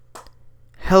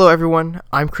Hello everyone,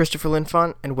 I'm Christopher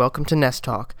Linfont, and welcome to Nest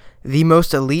Talk, the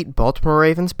most elite Baltimore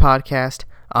Ravens podcast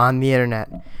on the internet.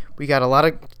 We got a lot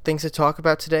of things to talk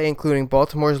about today, including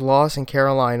Baltimore's loss in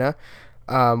Carolina,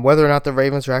 whether or not the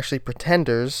Ravens are actually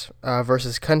pretenders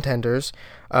versus contenders,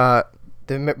 the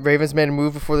Ravens made a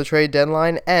move before the trade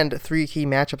deadline, and three key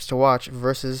matchups to watch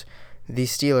versus the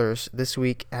Steelers this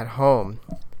week at home.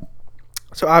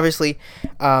 So obviously,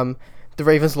 the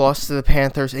Ravens lost to the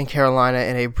Panthers in Carolina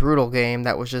in a brutal game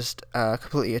that was just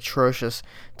completely atrocious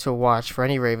to watch for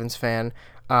any Ravens fan.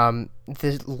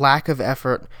 The lack of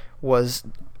effort was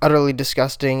utterly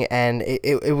disgusting, and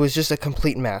it was just a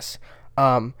complete mess.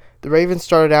 The Ravens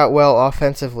started out well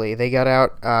offensively. They got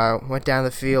out, went down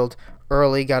the field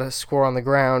early, got a score on the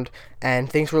ground,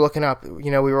 and things were looking up. We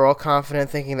were all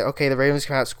confident, thinking that, okay, the Ravens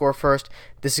come out, score first.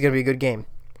 This is going to be a good game.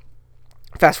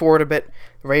 Fast forward a bit,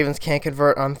 the Ravens can't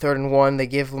convert on 3rd and 1. They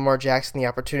give Lamar Jackson the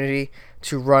opportunity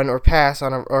to run or pass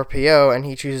on an RPO, and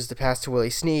he chooses to pass to Willie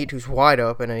Snead, who's wide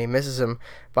open, and he misses him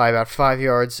by about 5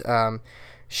 yards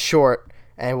short,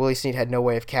 and Willie Snead had no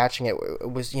way of catching it.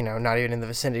 It was, not even in the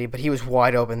vicinity, but he was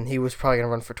wide open. He was probably going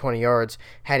to run for 20 yards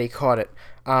had he caught it.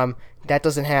 That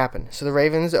doesn't happen. So the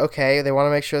Ravens, okay, they want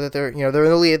to make sure that they're in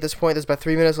the lead at this point. There's about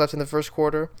 3 minutes left in the first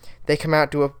quarter. They come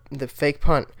out, do the fake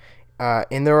punt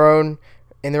in their own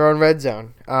red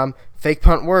zone. Fake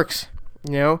punt works.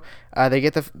 They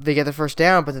get the first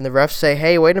down, but then the refs say,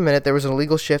 "Hey, wait a minute! There was an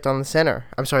illegal shift on the center.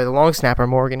 I'm sorry, the long snapper,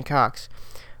 Morgan Cox."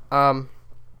 I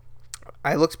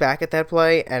looked back at that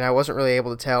play, and I wasn't really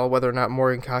able to tell whether or not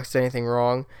Morgan Cox did anything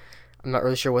wrong. I'm not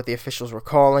really sure what the officials were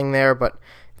calling there, but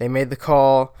they made the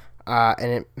call,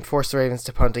 and it forced the Ravens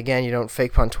to punt again. You don't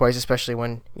fake punt twice, especially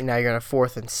when now you're on a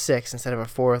 4th and 6 instead of a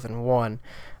 4th and 1.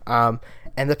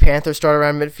 And the Panthers start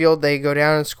around midfield. They go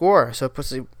down and score. So it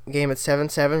puts the game at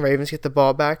 7-7. Ravens get the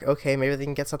ball back. Okay, maybe they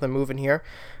can get something moving here.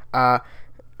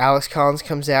 Alex Collins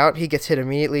comes out. He gets hit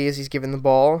immediately as he's given the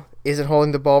ball. Isn't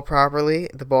holding the ball properly.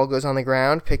 The ball goes on the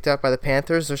ground, picked up by the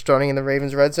Panthers. They're starting in the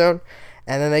Ravens' red zone.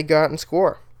 And then they go out and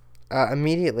score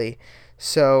immediately.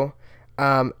 So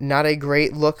not a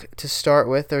great look to start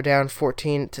with. They're down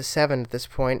 14-7 at this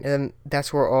point. And then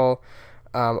that's where all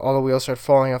the wheels start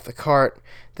falling off the cart.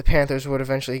 The Panthers would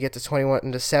eventually get to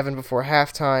 21-7 before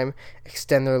halftime,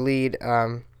 extend their lead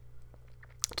to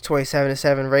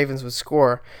 27-7. Ravens would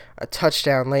score a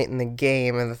touchdown late in the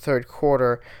game in the third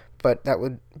quarter, but that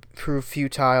would prove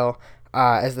futile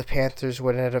as the Panthers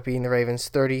would end up beating the Ravens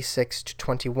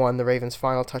 36-21. The Ravens'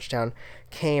 final touchdown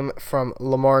came from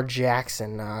Lamar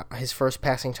Jackson. His first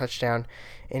passing touchdown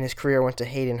in his career went to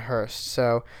Hayden Hurst.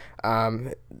 So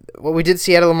what we did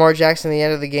see out of Lamar Jackson at the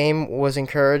end of the game was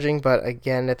encouraging, but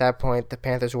again, at that point, the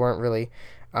Panthers weren't really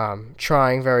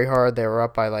trying very hard. They were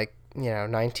up by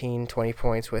 19, 20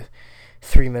 points with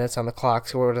 3 minutes on the clock.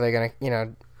 So what are they going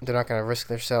to, they're not going to risk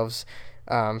themselves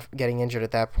getting injured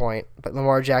at that point. But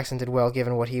Lamar Jackson did well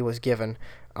given what he was given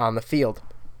on the field.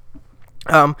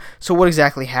 So what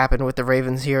exactly happened with the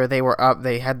Ravens here? They were up,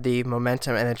 they had the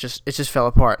momentum, and it just fell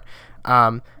apart.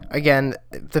 Again,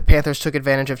 the Panthers took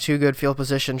advantage of 2 good field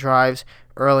position drives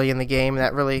early in the game.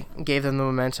 That really gave them the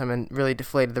momentum and really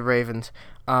deflated the Ravens.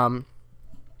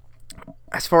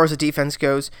 As far as the defense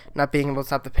goes, not being able to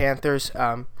stop the Panthers,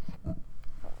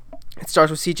 it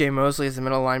starts with C.J. Mosley as the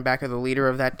middle linebacker, the leader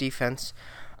of that defense.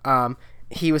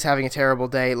 He was having a terrible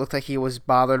day. It looked like he was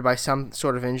bothered by some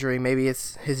sort of injury. Maybe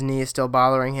his knee is still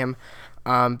bothering him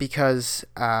because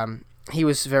he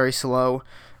was very slow,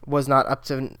 was not up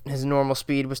to his normal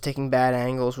speed, was taking bad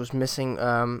angles, was missing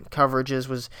coverages,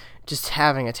 was just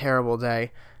having a terrible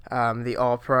day, the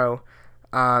All-Pro.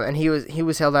 And he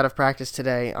was held out of practice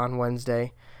today on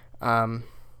Wednesday, so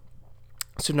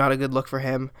not a good look for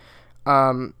him.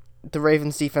 The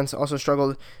Ravens defense also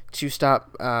struggled to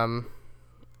stop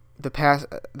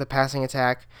the passing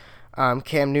attack.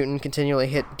 Cam Newton continually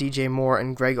hit DJ Moore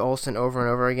and Greg Olsen over and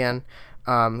over again.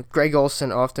 Greg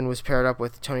Olsen often was paired up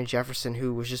with Tony Jefferson,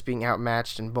 who was just being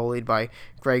outmatched and bullied by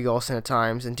Greg Olsen at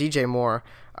times, and DJ Moore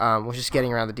was just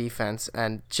getting around the defense.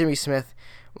 And Jimmy Smith,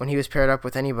 when he was paired up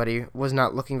with anybody, was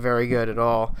not looking very good at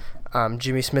all.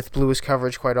 Jimmy Smith blew his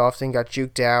coverage quite often, got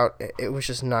juked out. It was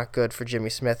just not good for Jimmy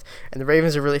Smith. And the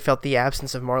Ravens have really felt the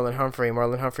absence of Marlon Humphrey.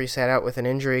 Marlon Humphrey sat out with an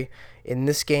injury in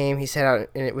this game. He sat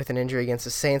out with an injury against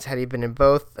the Saints. Had he been in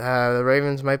both, the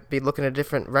Ravens might be looking at a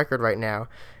different record right now.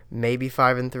 Maybe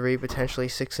 5-3, potentially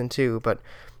 6-2. But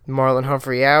Marlon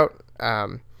Humphrey out,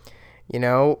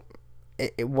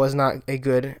 it was not a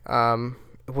good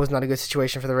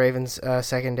situation for the Ravens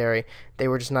secondary. They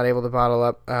were just not able to bottle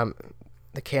up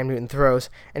the Cam Newton throws.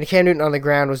 And Cam Newton on the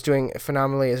ground was doing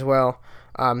phenomenally as well.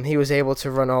 He was able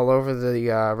to run all over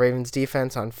the Ravens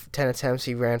defense on 10 attempts.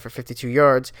 He ran for 52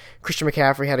 yards. Christian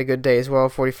McCaffrey had a good day as well,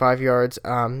 45 yards.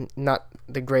 Not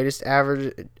the greatest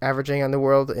averaging on the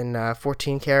world in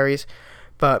 14 carries,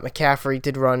 but McCaffrey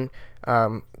did run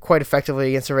quite effectively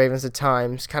against the Ravens at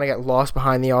times. Kind of got lost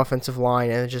behind the offensive line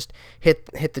and just hit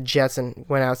the Jets and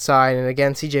went outside. And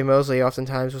again, C.J. Mosley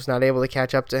oftentimes was not able to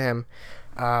catch up to him.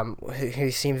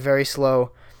 He seemed very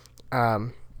slow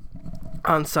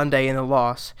on Sunday in the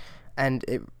loss. And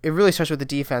it really starts with the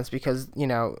defense because,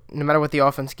 no matter what the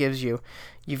offense gives you,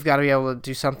 you've got to be able to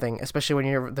do something, especially when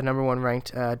you're the number one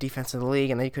ranked defense in the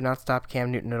league, and they could not stop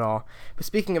Cam Newton at all. But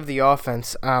speaking of the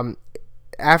offense,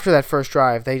 after that first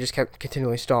drive, they just kept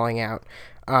continually stalling out.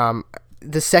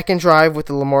 The second drive with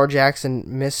the Lamar Jackson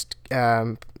missed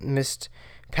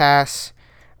pass,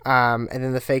 and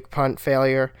then the fake punt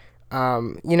failure.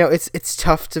 It's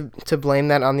tough to blame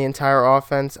that on the entire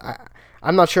offense.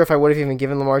 I'm not sure if I would have even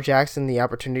given Lamar Jackson the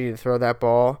opportunity to throw that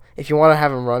ball. If you want to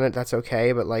have him run it, that's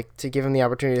okay, but to give him the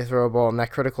opportunity to throw a ball in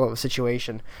that critical of a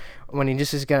situation when he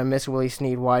just is going to miss Willie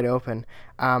Snead wide open,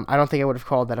 I don't think I would have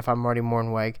called that if I'm Marty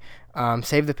Mornweg.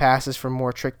 Save the passes for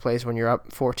more trick plays when you're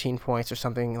up 14 points or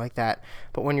something like that,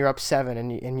 but when you're up 7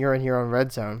 and you're in your own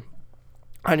red zone,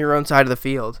 on your own side of the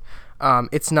field,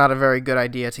 it's not a very good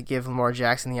idea to give Lamar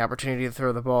Jackson the opportunity to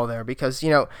throw the ball there because,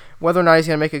 whether or not he's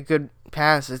going to make a good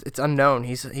pass, it's unknown.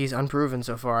 He's unproven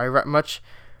so far. I'm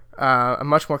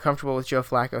much more comfortable with Joe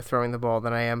Flacco throwing the ball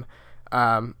than I am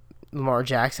Lamar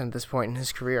Jackson at this point in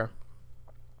his career.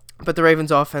 But the Ravens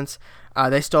offense,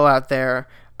 they stole out there.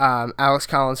 Alex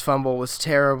Collins' fumble was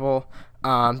terrible.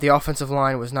 The offensive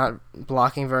line was not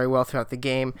blocking very well throughout the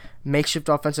game. Makeshift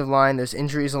offensive line. There's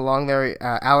injuries along there.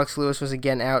 Alex Lewis was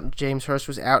again out. James Hurst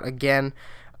was out again.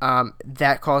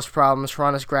 That caused problems.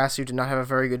 Hronis Grasu did not have a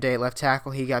very good day at left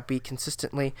tackle. He got beat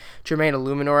consistently. Jermaine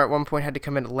Illuminor at one point had to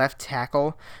come in at left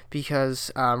tackle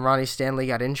because Ronnie Stanley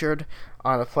got injured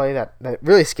on a play that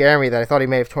really scared me that I thought he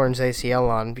may have torn his ACL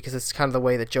on because it's kind of the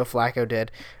way that Joe Flacco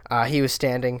did. He was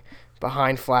standing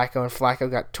behind Flacco, and Flacco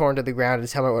got torn to the ground.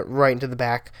 His helmet went right into the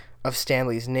back of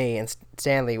Stanley's knee, and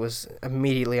Stanley was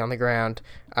immediately on the ground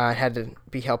and had to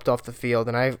be helped off the field.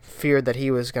 And I feared that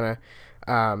he was going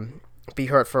to be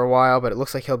hurt for a while, but it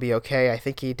looks like he'll be okay. I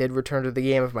think he did return to the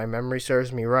game if my memory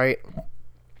serves me right.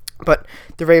 But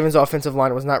the Ravens' offensive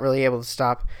line was not really able to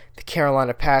stop the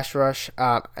Carolina pass rush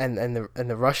and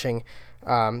the rushing.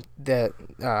 The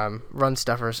run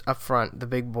stuffers up front, the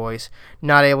big boys,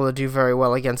 not able to do very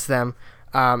well against them.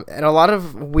 And a lot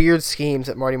of weird schemes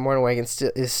that Marty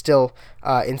Mornhinweg is still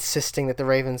insisting that the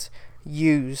Ravens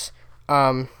use.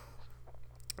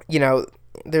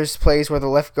 There's plays where the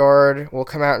left guard will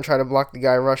come out and try to block the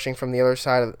guy rushing from the other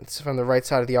side from the right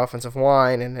side of the offensive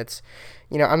line, and it's,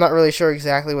 I'm not really sure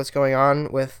exactly what's going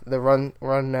on with the run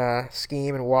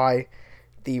scheme and why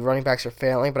the running backs are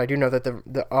failing, but I do know that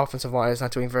the offensive line is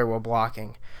not doing very well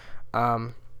blocking.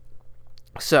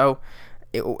 So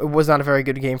it was not a very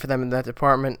good game for them in that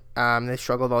department. They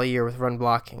struggled all year with run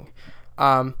blocking.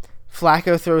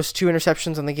 Flacco throws 2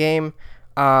 interceptions on the game.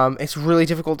 It's really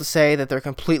difficult to say that they're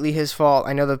completely his fault.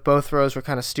 I know that both throws were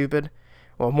kind of stupid.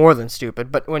 Well, more than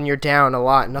stupid, but when you're down a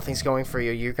lot and nothing's going for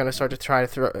you, you're going to start to try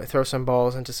to throw some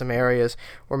balls into some areas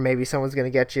where maybe someone's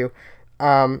going to get you.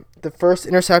 The first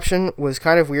interception was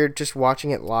kind of weird just watching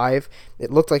it live.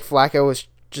 It looked like Flacco was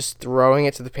just throwing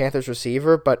it to the Panthers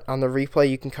receiver, but on the replay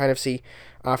you can kind of see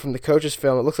from the coach's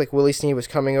film, it looks like Willie Snead was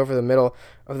coming over the middle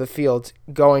of the field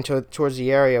going towards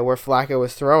the area where Flacco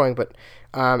was throwing, but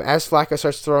as Flacco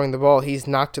starts throwing the ball, he's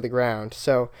knocked to the ground.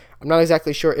 So I'm not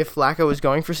exactly sure if Flacco was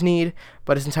going for Snead,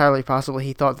 but it's entirely possible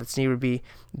he thought that Snead would be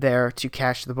there to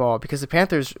catch the ball because the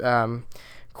Panthers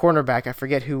cornerback, I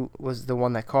forget who was the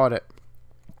one that caught it,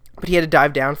 but he had to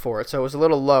dive down for it, so it was a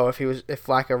little low if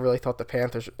Flacco really thought the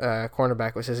Panthers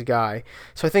cornerback was his guy.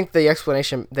 So I think the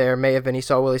explanation there may have been he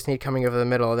saw Willie Snead coming over the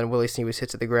middle, and then Willie Snead was hit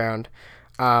to the ground.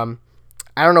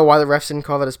 I don't know why the refs didn't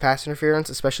call that as pass interference,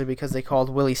 especially because they called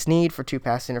Willie Snead for 2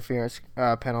 pass interference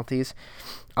penalties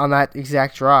on that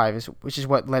exact drive, which is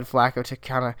what led Flacco to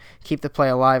kind of keep the play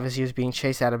alive as he was being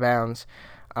chased out of bounds.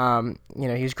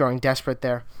 He was growing desperate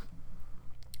there.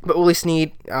 But Willie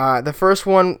Snead, the first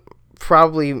one,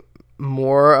 probably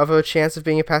more of a chance of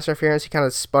being a pass interference. He kind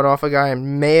of spun off a guy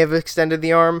and may have extended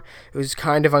the arm. It was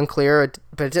kind of unclear,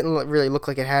 but it didn't really look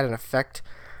like it had an effect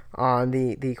on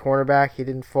the cornerback. He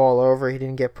didn't fall over. He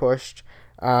didn't get pushed.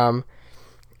 But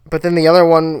then the other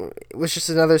one was just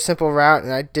another simple route,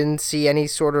 and I didn't see any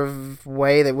sort of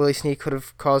way that Willie Snead could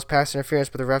have caused pass interference,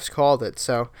 but the refs called it.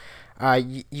 So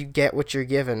you get what you're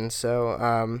given.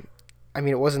 So,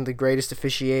 it wasn't the greatest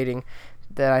officiating,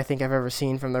 that I think I've ever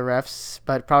seen from the refs,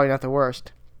 but probably not the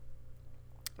worst.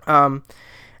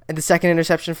 And the second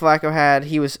interception Flacco had,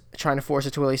 he was trying to force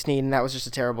it to Willie Snead, and that was just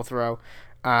a terrible throw.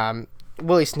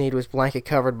 Willie Snead was blanket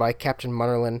covered by Captain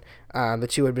Munnerlyn. The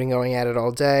two had been going at it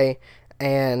all day,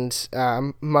 and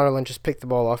Munnerlyn just picked the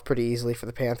ball off pretty easily for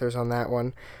the Panthers on that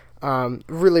one.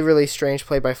 Really, really strange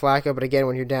play by Flacco, but again,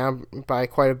 when you're down by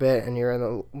quite a bit and you're in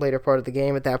the later part of the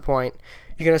game at that point,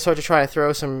 you're going to start to try to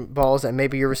throw some balls that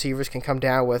maybe your receivers can come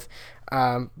down with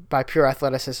by pure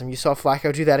athleticism. You saw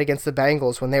Flacco do that against the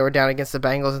Bengals when they were down against the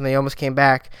Bengals and they almost came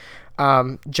back.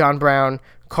 John Brown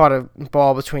caught a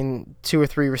ball between two or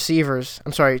three defenders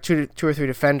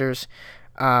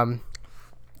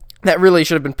that really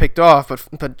should have been picked off,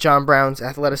 but John Brown's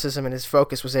athleticism and his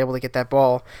focus was able to get that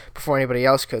ball before anybody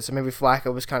else could. So maybe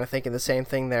Flacco was kind of thinking the same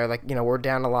thing there, like, we're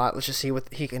down a lot, let's just see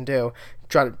what he can do.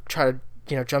 Try to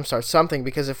jumpstart something,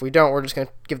 because if we don't, we're just going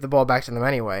to give the ball back to them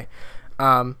anyway.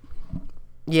 So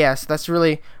that's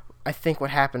really, I think, what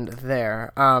happened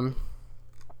there. The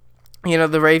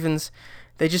Ravens,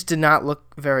 they just did not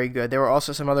look very good. There were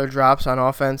also some other drops on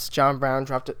offense. John Brown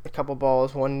dropped a couple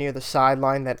balls, one near the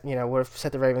sideline that, would have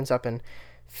set the Ravens up in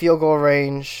field goal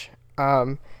range,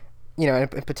 and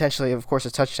potentially, of course,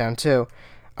 a touchdown too.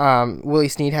 Willie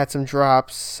Snead had some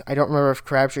drops. I don't remember if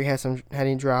Crabtree had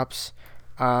any drops.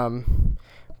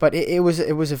 But it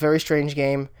was a very strange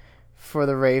game for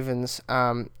the Ravens.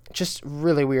 Just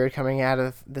really weird coming out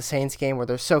of the Saints game where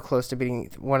they're so close to beating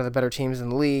one of the better teams in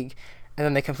the league, and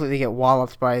then they completely get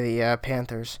walloped by the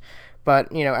Panthers.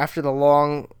 But after the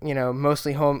long,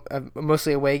 mostly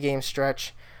away game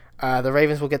stretch, the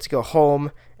Ravens will get to go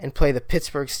home and play the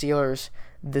Pittsburgh Steelers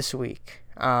this week.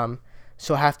 So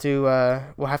we'll have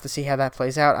to see how that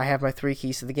plays out. I have my 3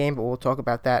 keys to the game, but we'll talk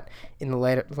about that in the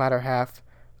latter half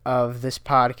of this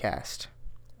podcast.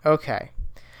 Okay.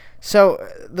 So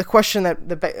the question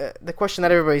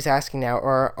that everybody's asking now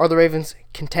are the Ravens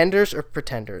contenders or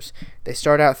pretenders? They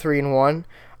start out 3-1,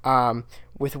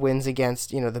 with wins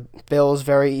against the Bills,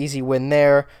 very easy win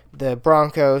there, the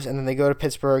Broncos, and then they go to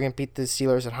Pittsburgh and beat the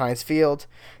Steelers at Heinz Field.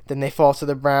 Then they fall to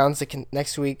the Browns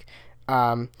next week,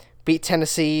 beat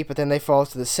Tennessee, but then they fall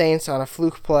to the Saints on a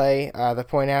fluke play, the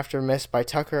point after miss by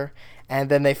Tucker, and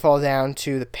then they fall down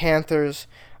to the Panthers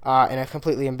in a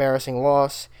completely embarrassing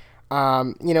loss.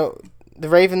 The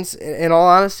Ravens, in all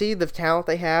honesty, the talent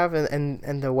they have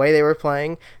and the way they were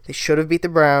playing, they should have beat the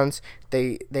Browns.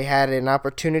 They had an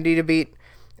opportunity to beat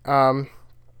the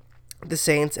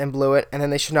Saints and blew it, and then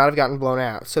they should not have gotten blown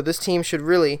out. So this team should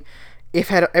really, if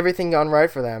had everything gone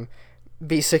right for them,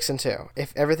 be 6-2.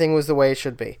 If everything was the way it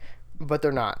should be, but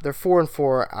they're not. They're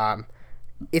 4-4.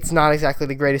 It's not exactly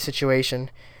the greatest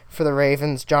situation for the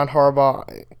Ravens. John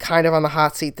Harbaugh kind of on the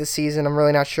hot seat this season. I'm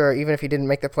really not sure. Even if he didn't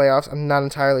make the playoffs, I'm not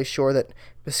entirely sure that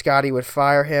Biscotti would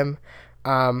fire him.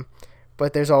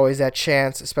 But there's always that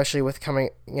chance, especially with coming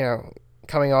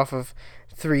off of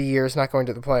 3 years not going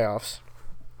to the playoffs.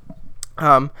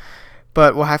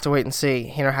 But we'll have to wait and see,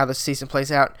 how the season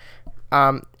plays out.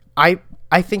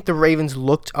 I think the Ravens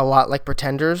looked a lot like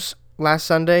pretenders last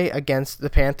Sunday against the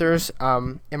Panthers.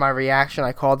 In my reaction,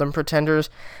 I called them pretenders.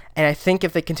 And I think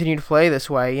if they continue to play this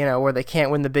way, where they can't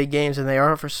win the big games, and they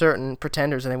are for certain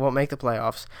pretenders and they won't make the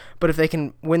playoffs, but if they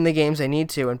can win the games they need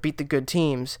to and beat the good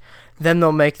teams, then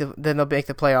they'll make the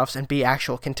playoffs and be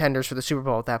actual contenders for the Super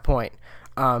Bowl at that point.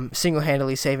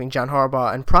 Single-handedly saving John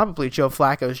Harbaugh and probably Joe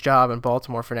Flacco's job in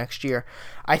Baltimore for next year.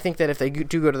 I think that if they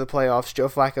do go to the playoffs, Joe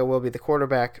Flacco will be the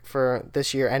quarterback for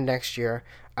this year and next year.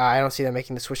 I don't see them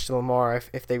making the switch to Lamar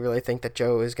if they really think that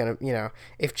Joe is going to,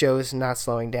 if Joe is not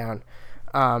slowing down.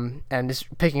 And is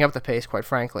picking up the pace, quite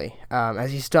frankly,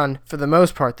 as he's done for the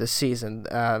most part this season.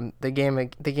 The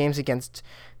games against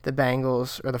the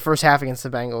Bengals, or the first half against the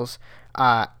Bengals,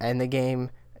 and the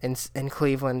game in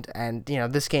Cleveland, and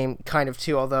this game kind of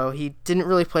too. Although he didn't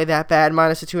really play that bad,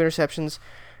 minus the 2 interceptions,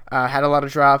 had a lot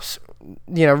of drops.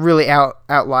 Really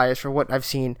outliers for what I've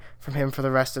seen from him for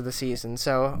the rest of the season.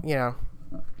 So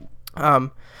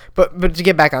but to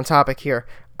get back on topic here,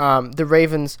 the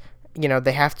Ravens.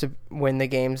 They have to win the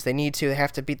games they need to. They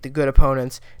have to beat the good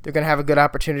opponents. They're going to have a good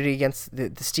opportunity against the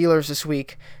Steelers this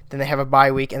week. Then they have a bye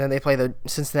week, and then they play the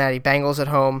Cincinnati Bengals at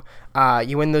home.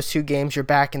 You win those 2 games, you're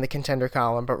back in the contender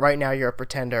column. But right now, you're a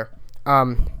pretender.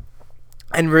 And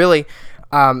really,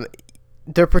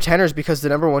 they're pretenders because the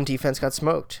number 1 defense got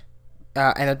smoked,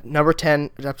 and a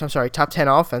top 10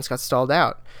 offense got stalled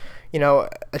out.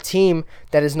 A team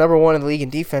that is number 1 in the league in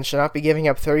defense should not be giving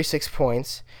up 36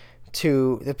 points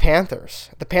to the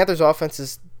Panthers. The Panthers' offense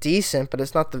is decent, but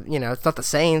it's not the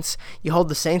Saints. You hold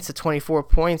the Saints to 24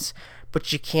 points,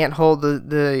 but you can't hold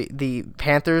the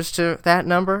Panthers to that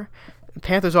number.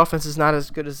 Panthers offense is not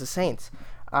as good as the Saints.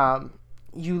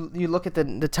 You look at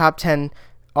the top 10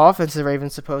 offense the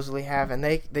Ravens supposedly have, and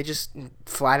they just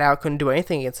flat out couldn't do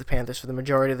anything against the Panthers for the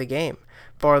majority of the game.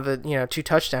 For the 2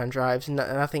 touchdown drives,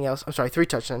 nothing else. I'm sorry, 3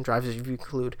 touchdown drives if you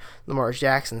include Lamar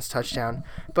Jackson's touchdown.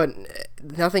 But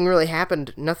nothing really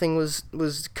happened. Nothing was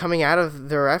coming out of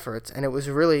their efforts, and it was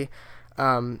really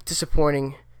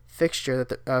disappointing fixture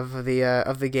of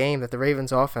the game that the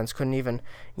Ravens offense couldn't even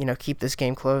keep this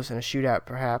game close in a shootout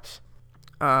perhaps.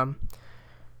 So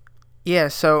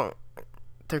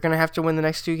they're gonna have to win the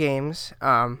next 2 games.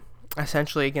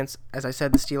 Essentially against, as I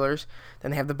said, the Steelers.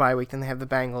 Then they have the bye week. Then they have the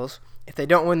Bengals. If they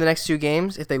don't win the next 2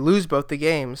 games, if they lose both the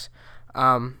games,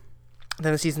 then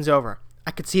the season's over.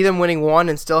 I could see them winning one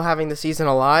and still having the season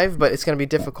alive, but it's going to be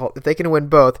difficult. If they can win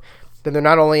both, then they're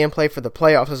not only in play for the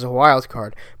playoffs as a wild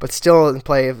card, but still in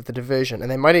play of the division.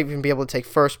 And they might even be able to take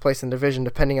first place in the division,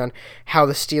 depending on how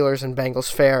the Steelers and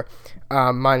Bengals fare,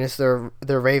 minus their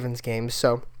Ravens games.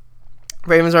 So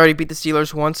Ravens already beat the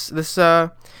Steelers once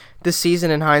this season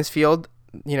in Heinz Field.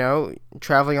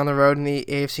 Traveling on the road in the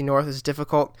AFC North is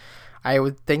difficult. I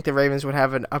would think the Ravens would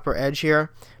have an upper edge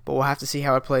here, but we'll have to see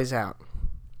how it plays out.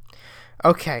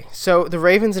 Okay, so the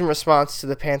Ravens, in response to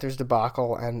the Panthers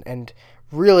debacle and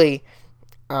really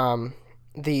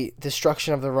the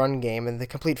destruction of the run game and the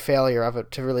complete failure of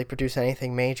it to really produce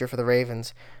anything major for the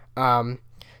Ravens,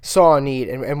 saw a need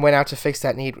and went out to fix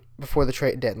that need before the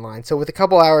trade deadline. So with a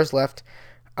couple hours left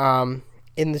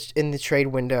in the trade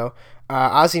window,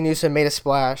 Ozzie Newsome made a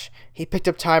splash. He picked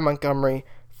up Ty Montgomery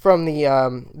from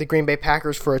the Green Bay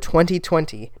Packers for a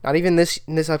 2020, not even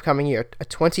this upcoming year, a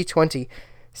 2020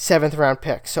 7th round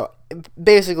pick. So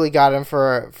basically got him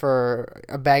for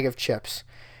a bag of chips,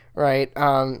 right?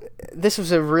 This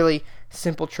was a really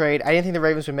simple trade. I didn't think the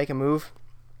Ravens would make a move,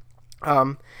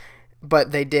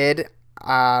 but they did.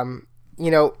 A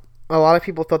lot of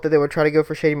people thought that they would try to go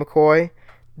for Shady McCoy.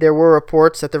 There were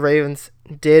reports that the Ravens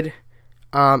did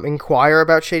inquire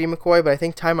about Shady McCoy, but I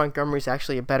think Ty Montgomery is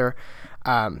actually a better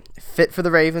fit for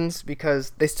the Ravens because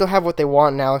they still have what they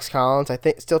want in Alex Collins. I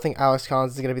still think Alex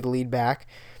Collins is going to be the lead back,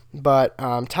 but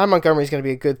Ty Montgomery is going to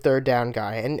be a good third down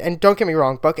guy. And don't get me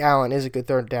wrong, Buck Allen is a good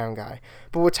third down guy.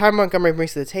 But what Ty Montgomery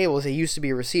brings to the table is he used to be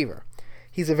a receiver.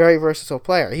 He's a very versatile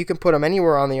player. You can put him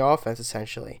anywhere on the offense,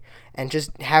 essentially, and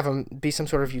just have him be some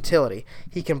sort of utility.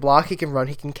 He can block, he can run,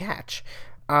 he can catch.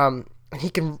 And he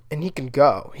can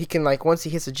go. He can, once he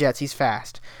hits the Jets, he's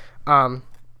fast.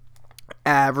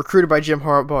 Recruited by Jim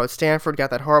Harbaugh at Stanford, got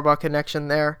that Harbaugh connection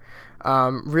there.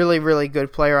 Really, really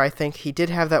good player, I think. He did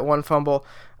have that one fumble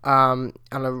on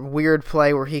a weird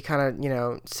play where he kind of,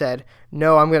 said,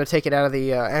 no, I'm going to take it out of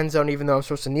the end zone even though I'm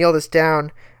supposed to kneel this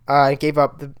down. And gave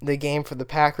up the game for the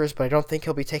Packers, but I don't think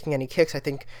he'll be taking any kicks. I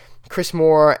think Chris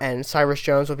Moore and Cyrus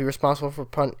Jones will be responsible for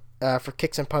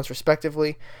kicks and punts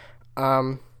respectively.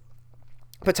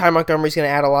 But Ty Montgomery's going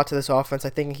to add a lot to this offense. I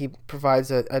think he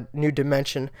provides a new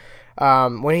dimension.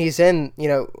 When he's in,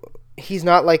 he's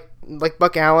not like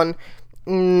Buck Allen.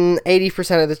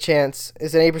 80% of the chance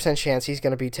is an 80% chance he's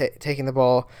going to be taking the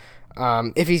ball.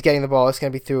 If he's getting the ball, it's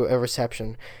going to be through a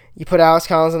reception. You put Alex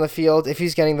Collins on the field, if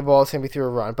he's getting the ball, it's going to be through a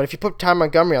run. But if you put Ty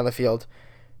Montgomery on the field,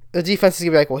 the defense is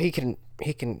going to be like, well, he can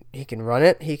run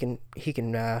it, he can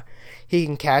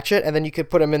catch it, and then you could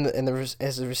put him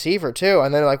as a receiver too.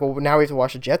 And then like, well, now we have to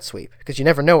watch a jet sweep because you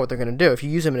never know what they're going to do. If you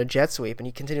use him in a jet sweep and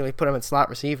you continually put him in slot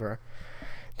receiver,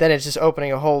 then it's just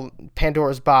opening a whole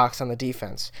Pandora's box on the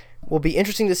defense. Will be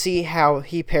interesting to see how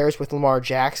he pairs with Lamar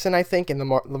Jackson, I think, in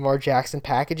the Lamar Jackson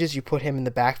packages. You put him in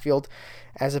the backfield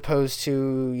as opposed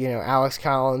to, Alex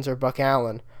Collins or Buck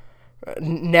Allen.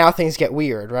 Now things get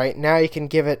weird, right? Now you can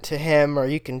give it to him or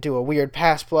you can do a weird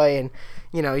pass play and,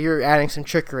 you're adding some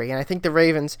trickery. And I think the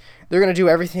Ravens, they're going to do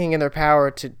everything in their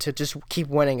power to just keep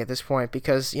winning at this point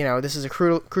because, this is a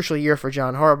crucial year for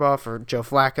John Harbaugh, for Joe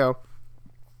Flacco.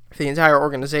 For the entire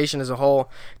organization as a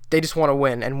whole, they just want to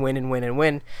win and win and win and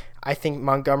win. I think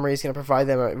Montgomery is going to provide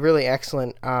them a really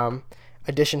excellent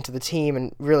addition to the team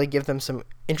and really give them some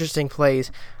interesting plays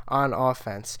on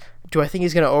offense. Do I think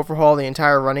he's going to overhaul the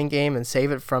entire running game and save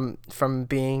it from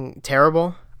being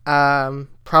terrible?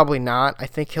 Probably not. I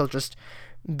think he'll just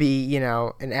be,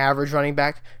 an average running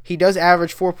back. He does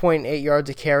average 4.8 yards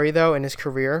a carry, though, in his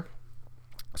career.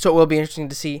 So it will be interesting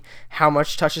to see how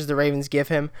much touches the Ravens give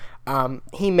him.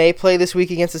 He may play this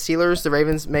week against the Steelers. The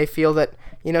Ravens may feel that,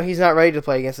 he's not ready to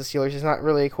play against the Steelers. He's not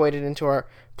really equated into our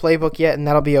playbook yet, and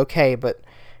that'll be okay. But,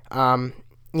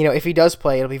 if he does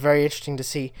play, it'll be very interesting to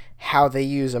see how they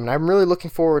use him. And I'm really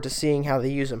looking forward to seeing how they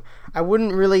use him. I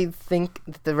wouldn't really think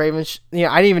that the Ravens, I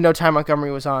didn't even know Ty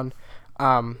Montgomery was on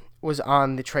was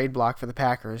on the trade block for the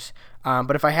Packers.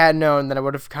 But if I had known, then I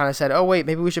would have kind of said, oh wait,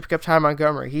 maybe we should pick up Ty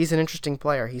Montgomery. He's an interesting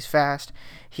player. He's fast.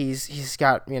 He's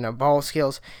got ball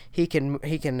skills. He can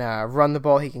run the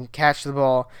ball. He can catch the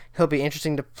ball. He'll be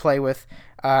interesting to play with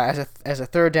as a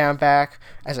third down back,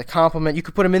 as a complement. You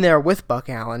could put him in there with Buck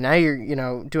Allen. Now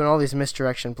you're doing all these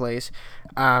misdirection plays.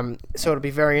 So it'll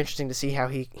be very interesting to see how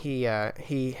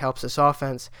he helps this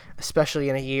offense, especially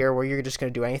in a year where you're just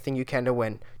going to do anything you can to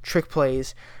win. Trick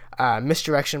plays,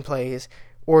 misdirection plays,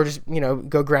 or just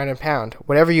go ground and pound.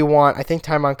 Whatever you want. I think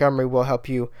Ty Montgomery will help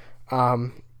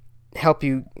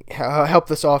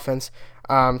this offense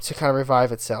to kind of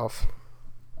revive itself.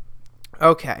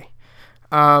 Okay.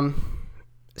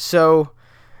 So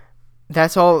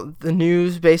that's all the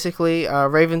news, basically.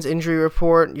 Ravens injury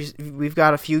report. We've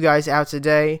got a few guys out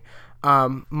today.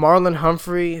 Marlon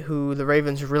Humphrey, who the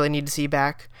Ravens really need to see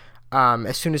back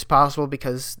as soon as possible,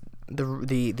 because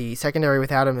the secondary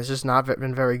without him has just not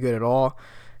been very good at all.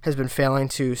 Has been failing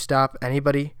to stop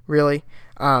anybody, really.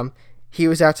 He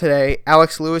was out today.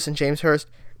 Alex Lewis and James Hurst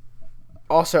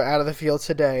also out of the field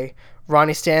today.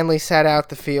 Ronnie Stanley sat out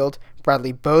the field.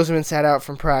 Bradley Bozeman sat out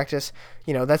from practice.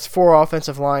 That's 4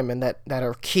 offensive linemen that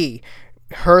are key.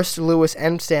 Hurst, Lewis,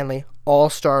 and Stanley, all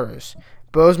starters.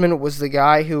 Bozeman was the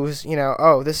guy who was,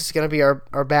 this is going to be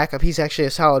our backup. He's actually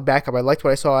a solid backup. I liked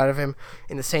what I saw out of him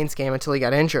in the Saints game until he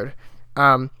got injured.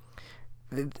 The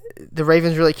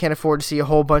Ravens really can't afford to see a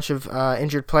whole bunch of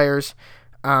injured players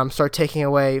start taking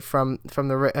away from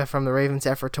the Ravens'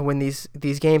 effort to win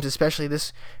these games, especially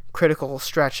this critical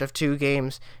stretch of 2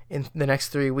 games in the next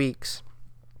 3 weeks.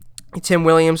 Tim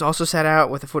Williams also sat out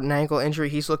with a foot and ankle injury.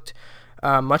 He's looked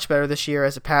much better this year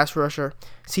as a pass rusher.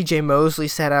 C.J. Mosley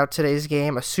sat out today's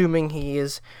game, assuming he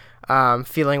is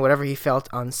feeling whatever he felt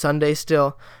on Sunday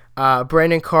still.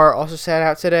 Brandon Carr also sat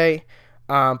out today,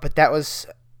 but that was,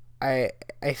 I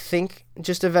think,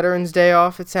 just a Veterans Day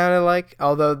off, it sounded like,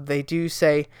 although they do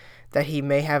say that he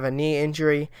may have a knee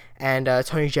injury, and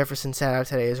Tony Jefferson sat out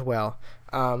today as well.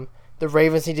 The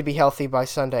Ravens need to be healthy by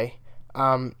Sunday.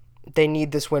 They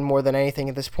need this win more than anything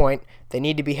at this point. They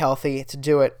need to be healthy to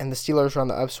do it, and the Steelers are on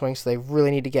the upswing, so they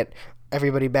really need to get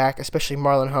everybody back, especially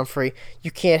Marlon Humphrey. You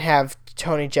can't have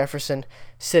Tony Jefferson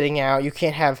sitting out. You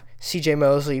can't have C.J.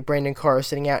 Mosley, Brandon Carr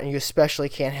sitting out, and you especially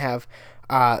can't have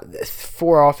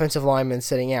 4 offensive linemen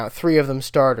sitting out, 3 of them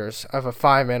starters of a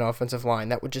 5-man offensive line.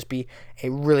 That would just be a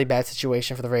really bad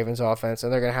situation for the Ravens offense,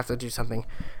 and they're going to have to do something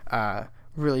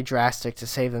really drastic to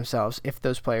save themselves if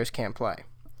those players can't play.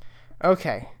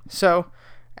 Okay, so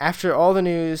after all the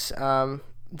news,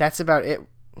 that's about it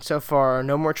so far.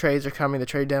 No more trades are coming. The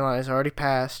trade deadline has already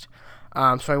passed.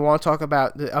 So I want to talk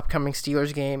about the upcoming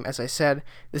Steelers game. As I said,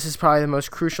 this is probably the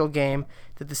most crucial game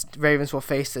that the Ravens will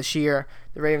face this year.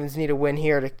 The Ravens need a win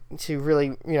here to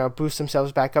really boost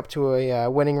themselves back up to a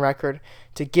winning record,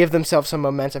 to give themselves some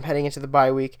momentum heading into the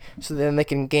bye week, so then they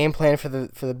can game plan for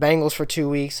the Bengals for 2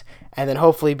 weeks, and then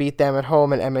hopefully beat them at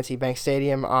home at M&T Bank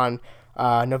Stadium on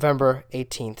November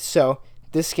 18th. So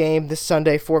this game, this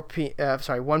Sunday, 1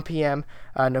 p.m.,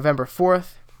 November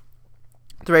 4th.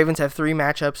 The Ravens have 3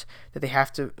 matchups that they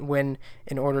have to win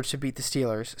in order to beat the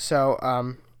Steelers.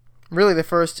 So, really the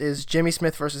first is Jimmy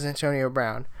Smith versus Antonio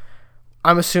Brown.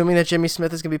 I'm assuming that Jimmy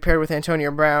Smith is going to be paired with Antonio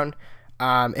Brown.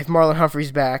 If Marlon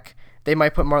Humphrey's back, they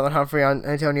might put Marlon Humphrey on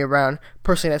Antonio Brown.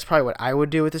 Personally, that's probably what I would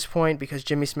do at this point, because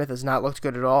Jimmy Smith has not looked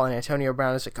good at all, and Antonio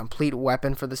Brown is a complete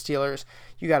weapon for the Steelers.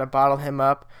 You got to bottle him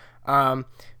up.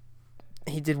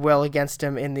 He did well against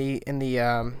him in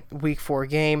the Week 4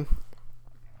 game.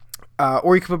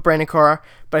 Or you could put Brandon Carr.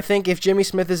 But I think if Jimmy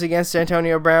Smith is against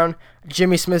Antonio Brown,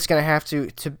 Jimmy Smith's going to have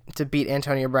to beat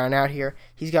Antonio Brown out here.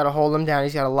 He's got to hold him down.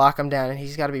 He's got to lock him down, and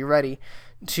he's got to be ready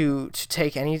to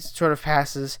take any sort of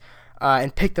passes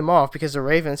and pick them off, because the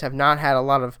Ravens have not had a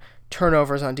lot of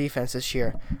turnovers on defense this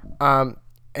year.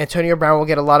 Antonio Brown will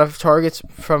get a lot of targets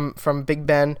from Big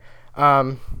Ben,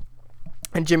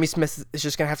 and Jimmy Smith is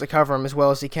just going to have to cover him as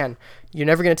well as he can. You're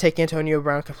never going to take Antonio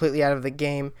Brown completely out of the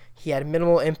game. He had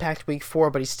minimal impact Week 4,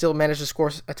 but he still managed to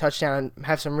score a touchdown and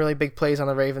have some really big plays on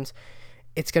the Ravens.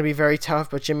 It's going to be very tough,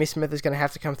 but Jimmy Smith is going to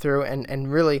have to come through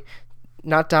and really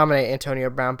not dominate Antonio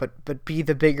Brown, but be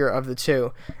the bigger of the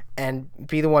two and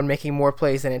be the one making more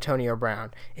plays than Antonio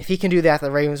Brown. If he can do that,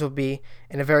 the Ravens will be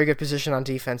in a very good position on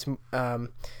defense,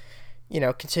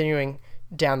 continuing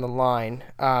down the line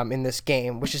in this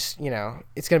game, which is,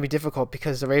 it's going to be difficult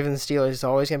because the Ravens and Steelers is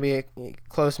always going to be a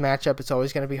close matchup. It's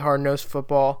always going to be hard-nosed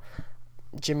football.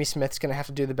 Jimmy Smith's going to have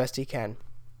to do the best he can.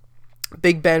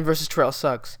 Big Ben versus Terrell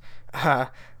Suggs.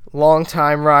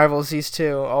 Long-time rivals, these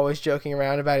two, always joking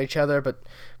around about each other,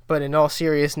 but in all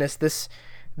seriousness, this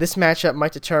This matchup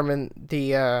might determine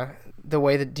the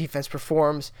way the defense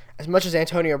performs. As much as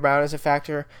Antonio Brown is a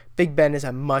factor, Big Ben is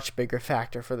a much bigger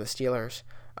factor for the Steelers.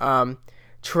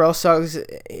 Terrell Suggs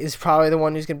is probably the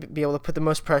one who's going to be able to put the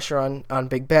most pressure on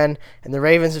Big Ben, and the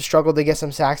Ravens have struggled to get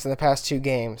some sacks in the past 2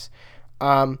 games.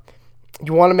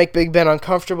 You want to make Big Ben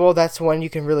uncomfortable. That's when you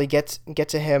can really get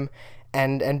to him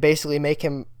and basically make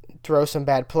him throw some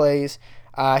bad plays.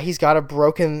 He's got a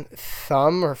broken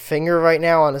thumb or finger right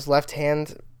now on his left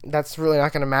hand. That's really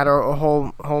not going to matter a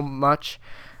whole much.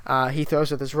 He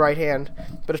throws with his right hand,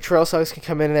 but if Terrell Suggs can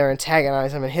come in there and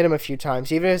antagonize him and hit him a few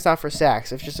times, even if it's not for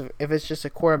sacks, if it's just a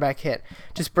quarterback hit,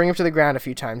 just bring him to the ground a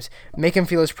few times, make him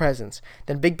feel his presence.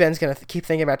 Then Big Ben's going to keep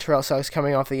thinking about Terrell Suggs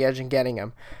coming off the edge and getting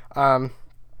him.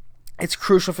 It's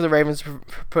crucial for the Ravens to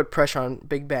put pressure on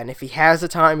Big Ben. If he has the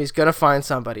time, he's going to find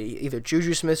somebody, either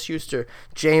Juju Smith-Schuster,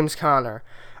 James Conner,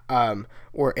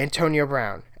 or Antonio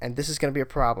Brown. And this is going to be a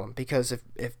problem because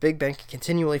if Big Ben can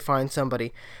continually find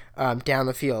somebody down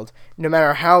the field, no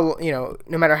matter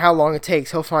how long it takes,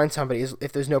 he'll find somebody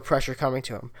if there's no pressure coming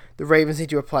to him. The Ravens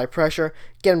need to apply pressure,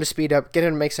 get him to speed up, get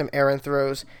him to make some errant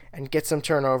throws, and get some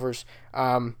turnovers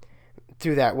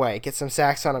through that way. Get some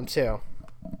sacks on him too.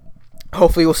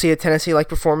 Hopefully we'll see a Tennessee-like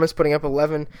performance, putting up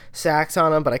 11 sacks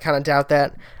on him, but I kind of doubt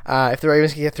that. If the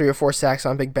Ravens can get 3 or 4 sacks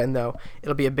on Big Ben, though,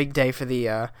 it'll be a big day for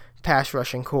the pass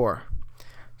rushing core.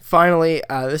 Finally,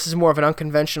 this is more of an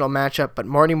unconventional matchup, but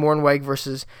Marty Mornhinweg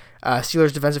versus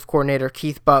Steelers defensive coordinator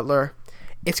Keith Butler.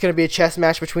 It's going to be a chess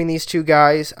match between these two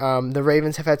guys. The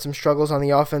Ravens have had some struggles in the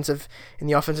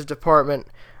offensive department.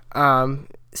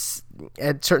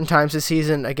 At certain times this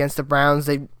season against the Browns,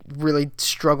 they really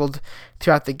struggled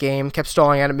throughout the game, kept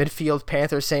stalling out at midfield.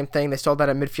 Panthers, same thing. They stalled out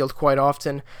at midfield quite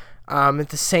often. At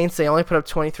the Saints, they only put up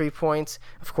 23 points.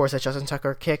 Of course, that Justin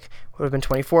Tucker kick would have been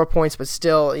 24 points, but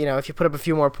still, if you put up a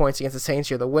few more points against the Saints,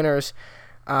 you're the winners.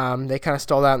 They kind of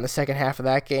stalled out in the second half of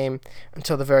that game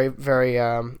until the very, very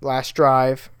last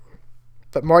drive.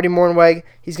 But Marty Mornhinweg,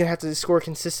 he's going to have to score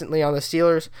consistently on the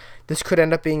Steelers. This could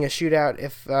end up being a shootout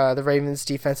if the Ravens'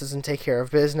 defense doesn't take care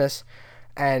of business.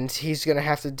 And he's going to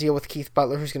have to deal with Keith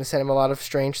Butler, who's going to send him a lot of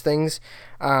strange things.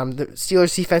 The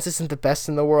Steelers' defense isn't the best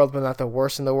in the world, but not the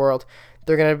worst in the world.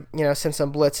 They're going to send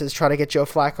some blitzes, try to get Joe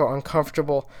Flacco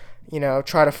uncomfortable,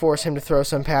 try to force him to throw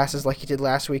some passes like he did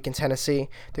last week in Tennessee.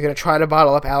 They're going to try to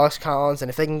bottle up Alex Collins, and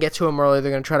if they can get to him early,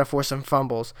 they're going to try to force some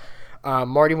fumbles.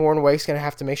 Marty Mornhinweg's going to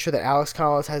have to make sure that Alex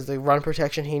Collins has the run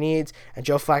protection he needs and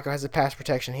Joe Flacco has the pass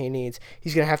protection he needs.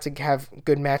 He's going to have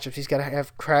good matchups. He's got to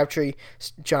have Crabtree,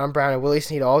 John Brown, and Willie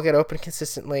Snead all get open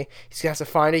consistently. He's going to have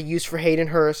to find a use for Hayden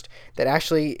Hurst that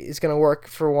actually is going to work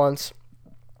for once.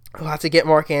 He'll have to get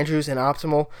Mark Andrews in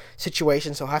optimal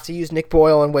situations. He'll have to use Nick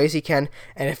Boyle in ways he can.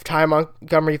 And if Ty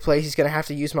Montgomery plays, he's going to have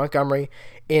to use Montgomery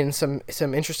in some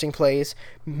interesting plays,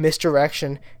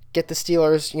 misdirection, get the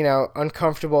Steelers,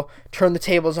 uncomfortable, turn the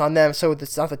tables on them so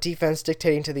it's not the defense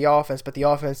dictating to the offense, but the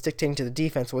offense dictating to the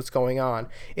defense what's going on.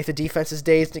 If the defense is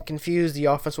dazed and confused, the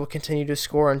offense will continue to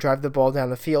score and drive the ball down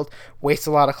the field, waste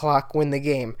a lot of clock, win the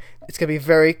game. It's going to be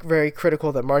very, very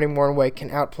critical that Marty Mornhinweg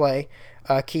can outplay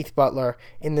Keith Butler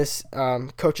in this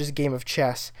coach's game of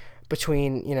chess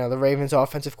between the Ravens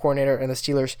offensive coordinator and the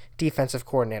Steelers defensive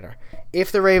coordinator.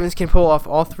 If the Ravens can pull off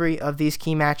all 3 of these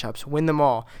key matchups, win them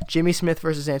all, Jimmy Smith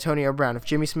versus Antonio Brown. If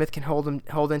Jimmy Smith can hold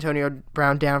Antonio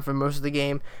Brown down for most of the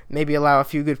game, maybe allow a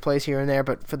few good plays here and there,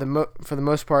 but for the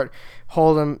most part,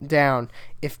 hold him down.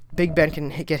 If Big Ben can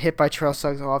get hit by Terrell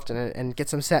Suggs often and get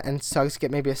some set, and Suggs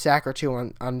get maybe a sack or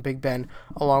 2 on Big Ben,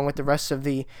 along with the rest of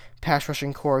the pass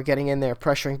rushing core getting in there,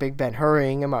 pressuring Big Ben,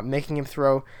 hurrying him up, making him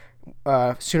throw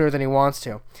sooner than he wants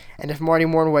to. And if Marty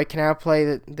Mornhinweg can outplay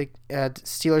the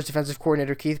Steelers defensive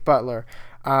coordinator Keith Butler,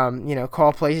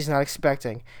 call plays he's not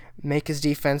expecting, make his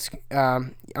defense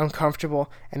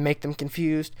uncomfortable, and make them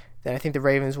confused, then I think the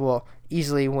Ravens will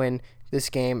easily win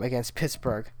this game against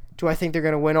Pittsburgh. Do I think they're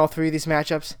going to win all 3 of these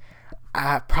matchups?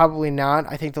 Probably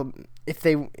not. I think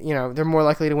they're more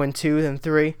likely to win 2 than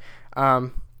 3.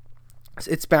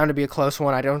 It's bound to be a close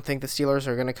one. I don't think the Steelers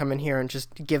are going to come in here and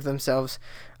just give themselves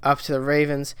up to the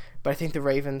Ravens, but I think the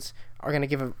Ravens are going to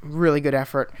give a really good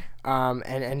effort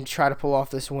and try to pull off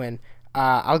this win.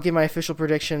 I'll give my official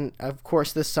prediction, of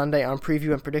course, this Sunday on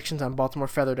Preview and Predictions on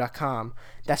BaltimoreFeather.com.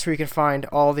 That's where you can find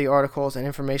all the articles and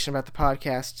information about the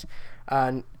podcasts.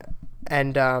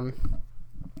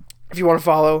 If you want to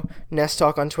follow Nest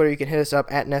Talk on Twitter, you can hit us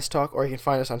up at Nest Talk, or you can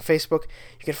find us on Facebook.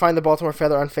 You can find the Baltimore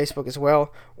Feather on Facebook as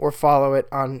well, or follow it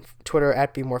on Twitter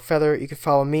at BeMoreFeather. You can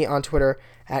follow me on Twitter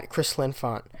at Chris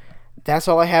Linfont. That's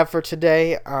all I have for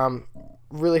today.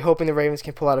 really hoping the Ravens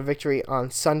can pull out a victory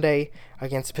on Sunday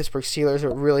against the Pittsburgh Steelers. It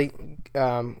would really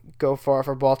go far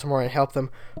for Baltimore and help them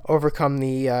overcome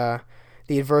the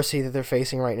adversity that they're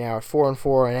facing right now. At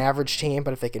 4-4, an average team,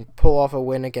 but if they can pull off a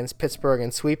win against Pittsburgh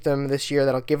and sweep them this year,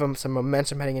 that'll give them some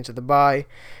momentum heading into the bye,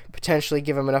 potentially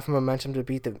give them enough momentum to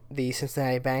beat the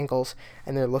Cincinnati Bengals,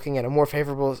 and they're looking at a more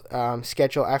favorable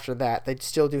schedule after that. They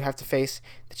still do have to face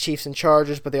the Chiefs and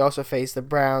Chargers, but they also face the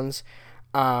Browns,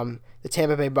 the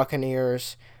Tampa Bay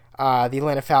Buccaneers, the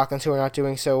Atlanta Falcons, who are not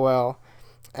doing so well,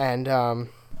 and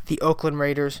the Oakland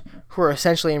Raiders, who are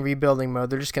essentially in rebuilding mode.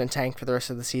 They're just going to tank for the rest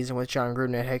of the season with John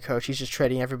Gruden at head coach. He's just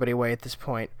trading everybody away at this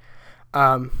point.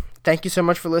 Thank you so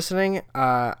much for listening.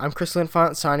 I'm Chris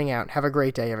Linfont signing out. Have a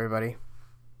great day, everybody.